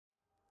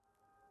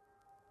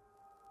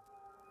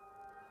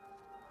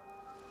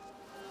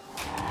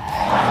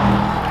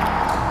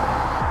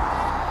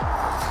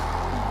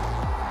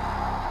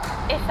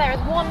there is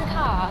one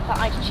car that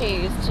I'd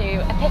choose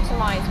to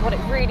epitomise what it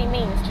really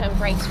means to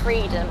embrace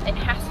freedom, it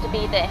has to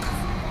be this,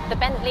 the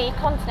Bentley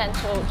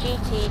Continental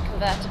GT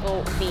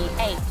convertible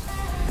V8.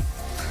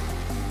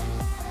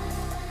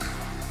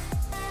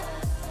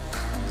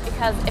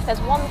 Because if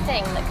there's one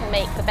thing that can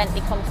make the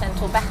Bentley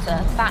Continental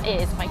better, that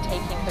is by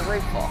taking the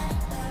roof off.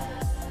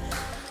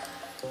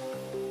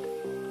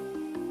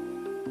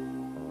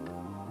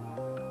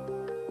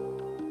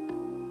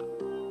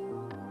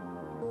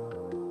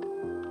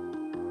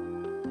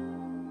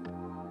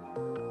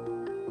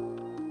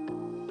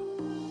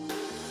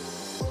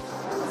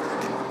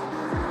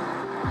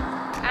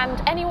 And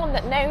anyone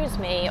that knows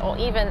me, or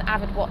even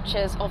avid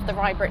watchers of the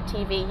Rybrit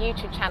TV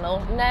YouTube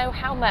channel, know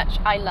how much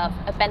I love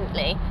a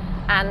Bentley,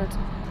 and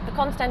the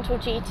Continental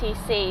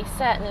GTC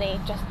certainly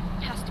just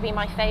has to be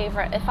my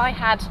favourite. If I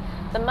had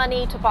the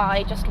money to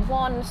buy just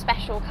one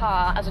special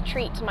car as a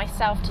treat to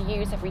myself to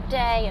use every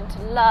day and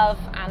to love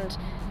and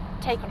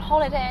take on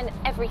holiday and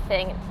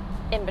everything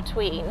in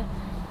between,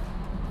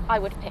 I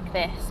would pick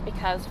this,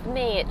 because for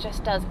me it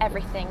just does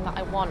everything that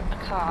I want a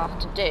car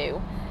to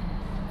do.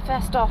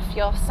 First off,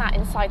 you're sat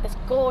inside this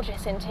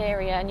gorgeous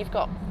interior and you've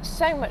got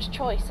so much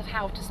choice of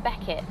how to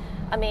spec it.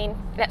 I mean,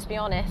 let's be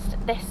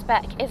honest, this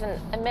spec isn't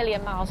a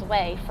million miles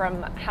away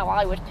from how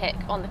I would pick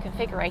on the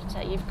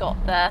configurator. You've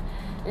got the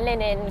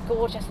linen,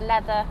 gorgeous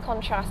leather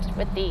contrasted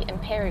with the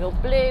imperial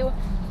blue.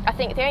 I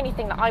think the only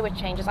thing that I would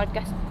change is I'd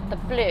guess the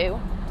blue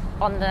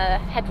on the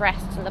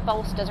headrests and the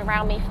bolsters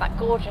around me for that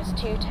gorgeous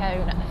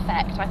two-tone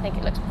effect. I think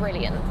it looks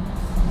brilliant.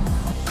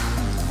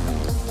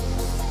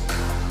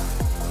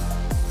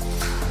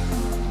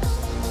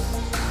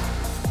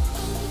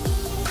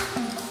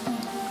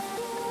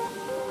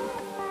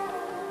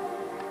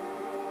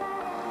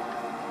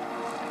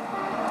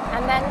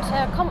 And then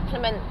to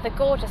complement the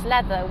gorgeous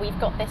leather, we've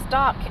got this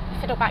dark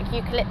fiddleback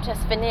eucalyptus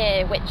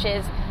veneer, which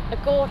is a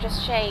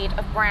gorgeous shade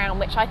of brown,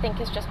 which I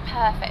think is just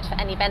perfect for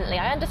any Bentley.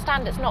 I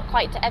understand it's not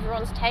quite to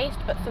everyone's taste,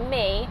 but for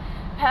me,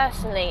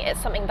 personally,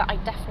 it's something that I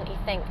definitely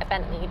think a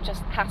Bentley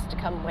just has to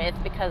come with,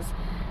 because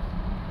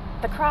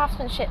the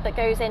craftsmanship that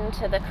goes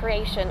into the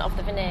creation of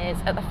the veneers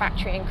at the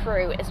factory and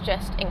crew is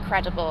just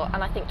incredible,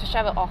 and I think to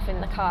show it off in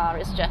the car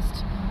is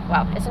just,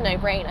 well, it's a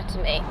no-brainer to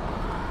me.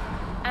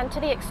 And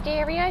to the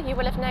exterior, you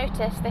will have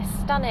noticed this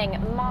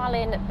stunning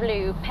marlin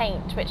blue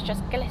paint, which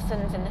just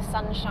glistens in the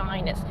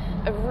sunshine. It's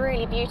a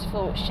really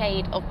beautiful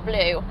shade of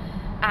blue.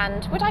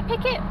 And would I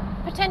pick it?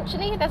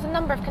 Potentially. There's a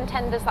number of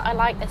contenders that I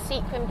like. The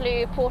sequin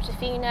blue,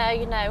 Portofino,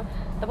 you know,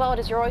 the world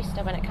is your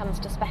oyster when it comes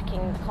to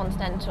speccing the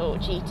Continental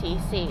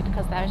GTC,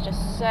 because there's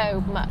just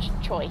so much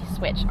choice,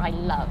 which I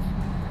love.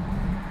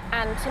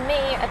 And to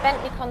me, a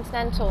Bentley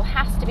Continental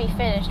has to be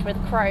finished with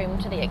chrome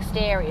to the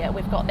exterior.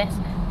 We've got this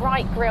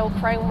bright grille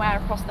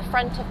chromeware across the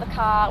front of the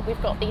car.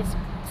 We've got these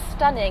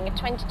stunning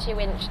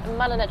 22-inch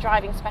Mulliner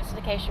driving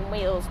specification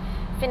wheels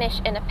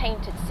finished in a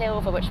painted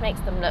silver, which makes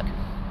them look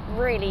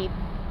really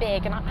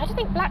big. And I just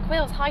think black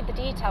wheels hide the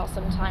details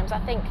sometimes. I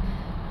think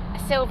a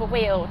silver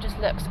wheel just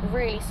looks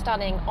really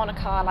stunning on a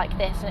car like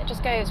this, and it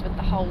just goes with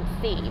the whole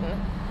theme.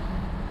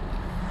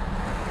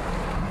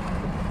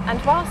 And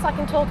whilst I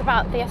can talk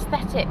about the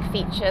aesthetic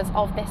features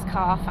of this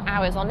car for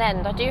hours on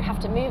end, I do have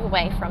to move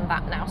away from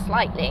that now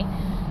slightly,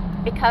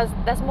 because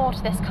there's more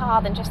to this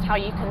car than just how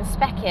you can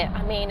spec it.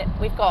 I mean,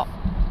 we've got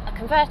a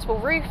convertible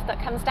roof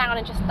that comes down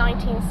in just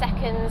 19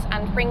 seconds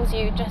and brings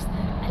you just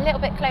a little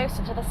bit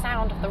closer to the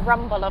sound of the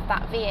rumble of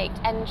that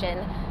V8 engine.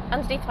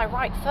 Underneath my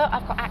right foot,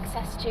 I've got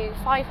access to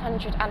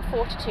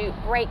 542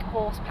 brake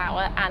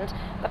horsepower, and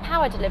the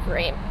power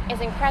delivery is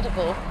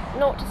incredible.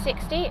 0 to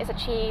 60 is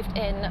achieved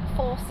in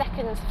 4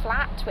 seconds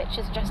flat, which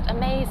is just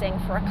amazing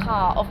for a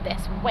car of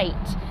this weight.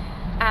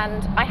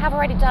 And I have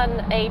already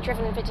done a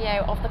driven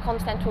video of the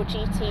Continental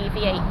GT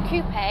V8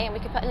 Coupe, and we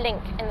could put a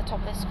link in the top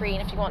of the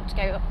screen if you want to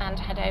go and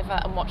head over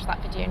and watch that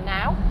video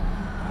now.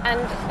 And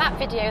that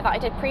video that I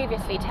did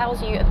previously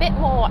tells you a bit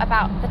more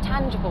about the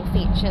tangible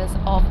features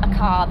of a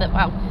car that,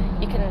 well,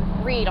 you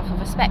can read off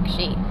of a spec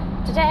sheet.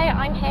 Today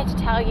I'm here to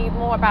tell you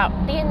more about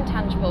the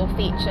intangible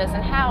features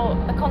and how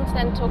the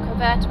Continental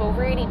convertible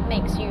really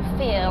makes you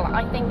feel.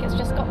 I think it's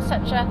just got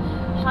such a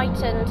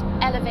heightened,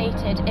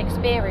 elevated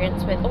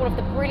experience with all of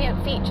the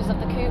brilliant features of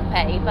the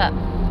coupe, but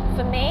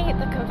for me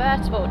the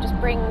convertible just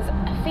brings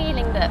a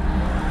feeling that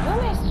you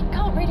almost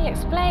can't really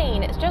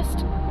explain. It's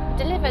just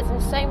delivers in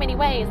so many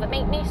ways that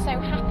make me so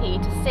happy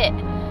to sit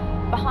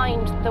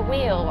behind the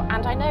wheel.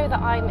 And I know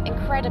that I'm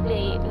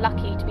incredibly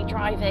lucky to be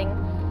driving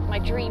my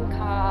dream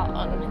car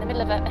in the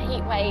middle of a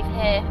heat wave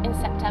here in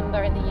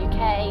September in the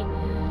UK,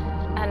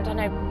 and I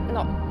know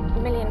not a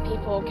million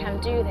people can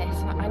do this.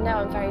 I know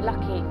I'm very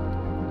lucky.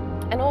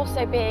 And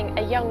also being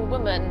a young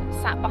woman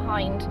sat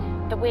behind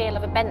the wheel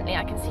of a Bentley,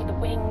 I can see the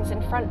wings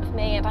in front of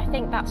me, and I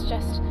think that's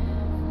just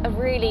a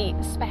really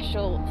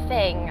special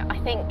thing. I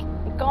think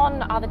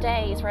gone are the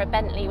days where a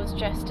Bentley was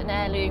just an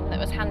heirloom that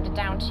was handed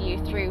down to you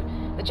through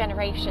the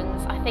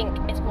generations. I think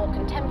it's more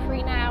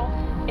contemporary now,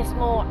 it's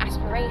more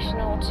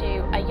aspirational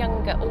to a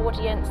younger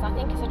audience, and I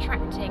think it's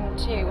attracting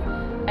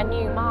to a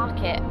new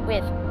market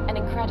with an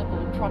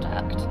incredible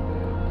product.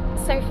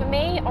 So for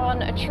me,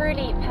 on a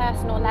truly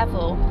personal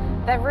level,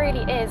 there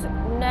really is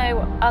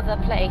no other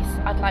place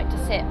I'd like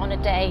to sit on a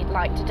day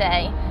like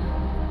today.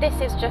 This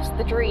is just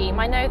the dream.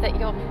 I know that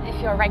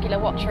if you're a regular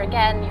watcher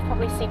again, you've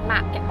probably seen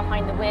Matt get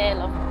behind the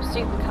wheel of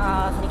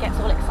supercars and he gets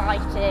all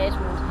excited,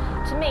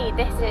 and to me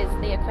this is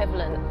the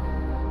equivalent.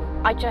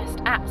 I just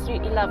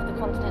absolutely love the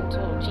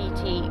Continental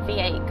GT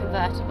V8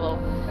 convertible,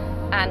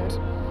 and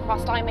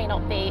whilst I may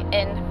not be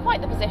in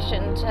quite the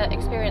position to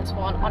experience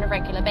one on a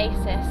regular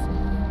basis,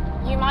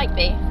 you might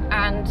be,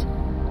 and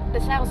the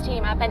sales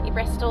team at Bentley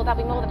Bristol, they'll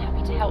be more than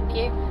happy to help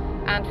you,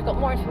 and we've got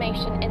more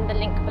information in the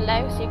link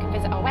below so you can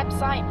visit our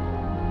website.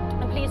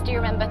 And please do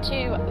remember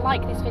to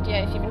like this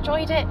video if you've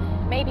enjoyed it,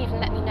 maybe even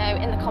let me know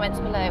in the comments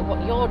below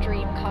what your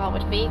dream car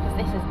would be, because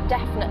this is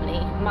definitely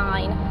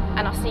mine,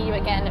 and I'll see you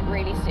again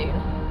really soon.